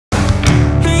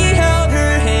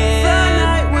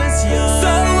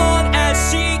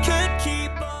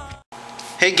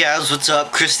Hey guys, what's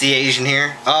up? Chris the Asian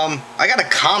here. I got a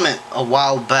comment a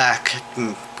while back,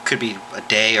 could be a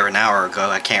day or an hour ago,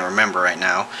 I can't remember right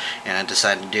now, and I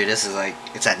decided to do this.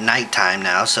 It's at night time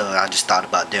now, so I just thought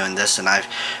about doing this, and I've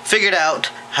figured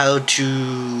out how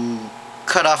to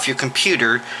cut off your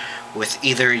computer with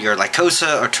either your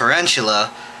Lycosa or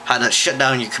Tarantula, how to shut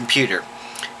down your computer,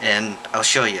 and I'll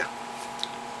show you.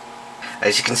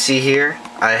 As you can see here,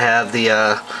 I have the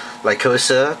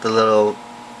Lycosa, the little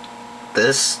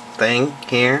this thing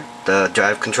here, the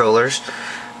drive controllers,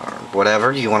 or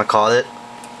whatever you want to call it.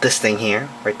 This thing here,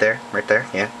 right there,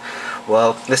 yeah.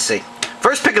 Well, let's see.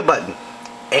 First, pick a button.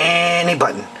 Any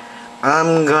button.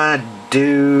 I'm gonna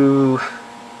do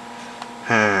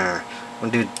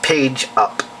page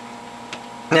up.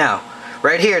 Now,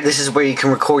 right here, this is where you can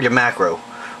record your macro.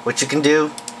 What you can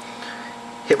do,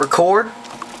 hit record,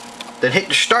 then hit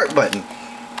your start button.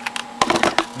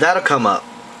 That'll come up.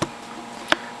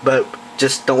 But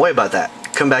just don't worry about that.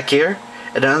 Come back here,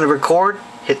 and then on the record,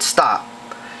 hit stop.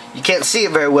 You can't see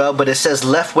it very well, but it says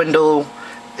left window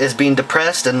is being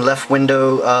depressed and left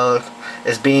window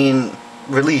is being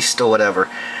released or whatever.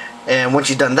 And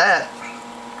once you've done that,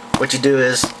 what you do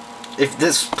is, if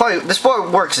this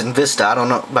probably works in Vista. I don't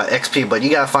know about XP, but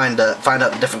you gotta find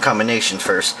out different combinations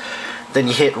first. Then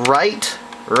you hit right,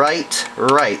 right,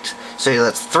 right. So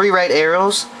that's 3 right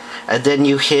arrows, and then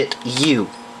you hit U.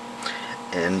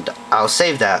 And I'll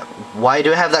save that. Why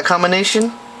do I have that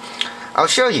combination? I'll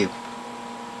show you.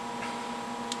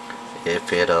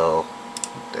 If it'll...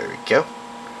 There we go.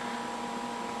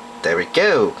 There we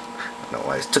go. I don't know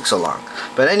why it took so long.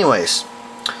 But anyways,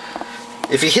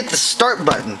 if you hit the start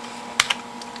button,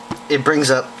 it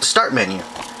brings up the start menu.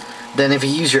 Then if you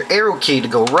use your arrow key to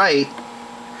go right,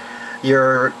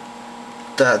 the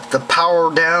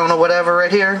power down or whatever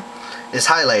right here is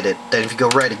highlighted. Then if you go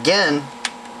right again,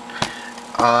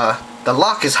 the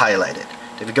lock is highlighted.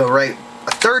 If you go right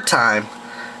a third time,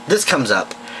 this comes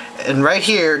up. And right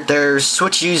here, there's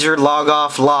switch user, log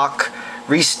off, lock,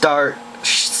 restart,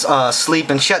 sleep,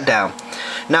 and shutdown.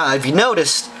 Now, if you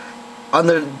noticed,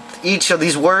 under each of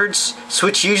these words,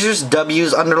 switch users, W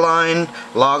is underlined,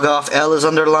 log off, L is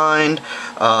underlined,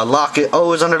 lock it,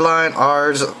 O is underlined,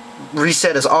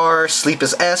 reset is R, sleep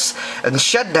is S, and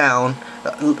shutdown,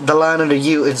 the line under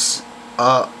U is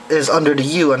under the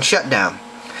U on shutdown.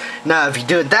 Now, if you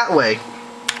do it that way,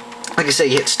 like I say,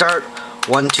 you hit start,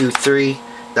 1, 2, 3,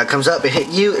 that comes up, it hit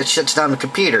U, it shuts down the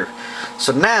computer.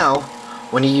 So now,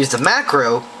 when you use the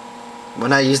macro,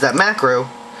 when I use that macro,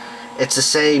 it's the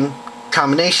same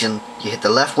combination. You hit the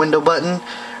left window button,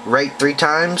 right 3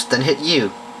 times, then hit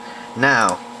U.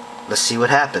 Now, let's see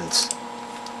what happens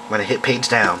when I hit page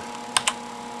down.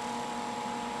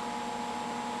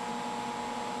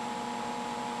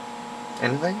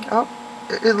 Anything? Oh,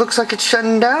 it looks like it's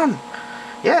shutting down.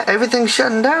 Yeah, everything's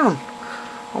shutting down.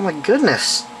 Oh my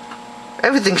goodness.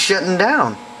 Everything's shutting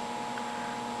down.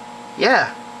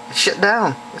 Yeah, it's shut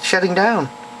down. It's shutting down.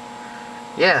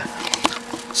 Yeah.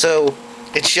 So,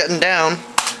 it's shutting down,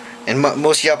 and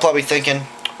most of y'all probably thinking,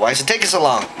 why is it taking so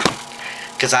long?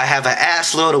 Because I have an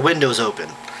ass load of windows open.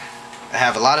 I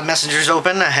have a lot of messengers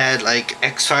open. I had like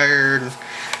Xfire,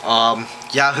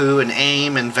 Yahoo, and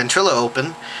AIM, and Ventrilo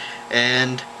open.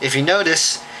 And if you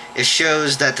notice, it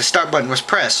shows that the start button was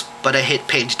pressed, but I hit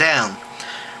page down.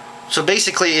 So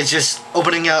basically, it's just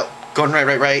opening up, going right,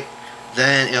 right, right,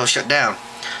 then it'll shut down.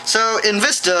 So in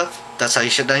Vista, that's how you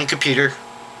shut down your computer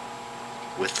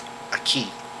with a key,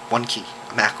 one key,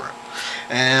 a macro.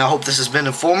 And I hope this has been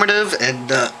informative, and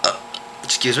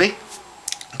excuse me,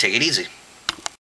 take it easy.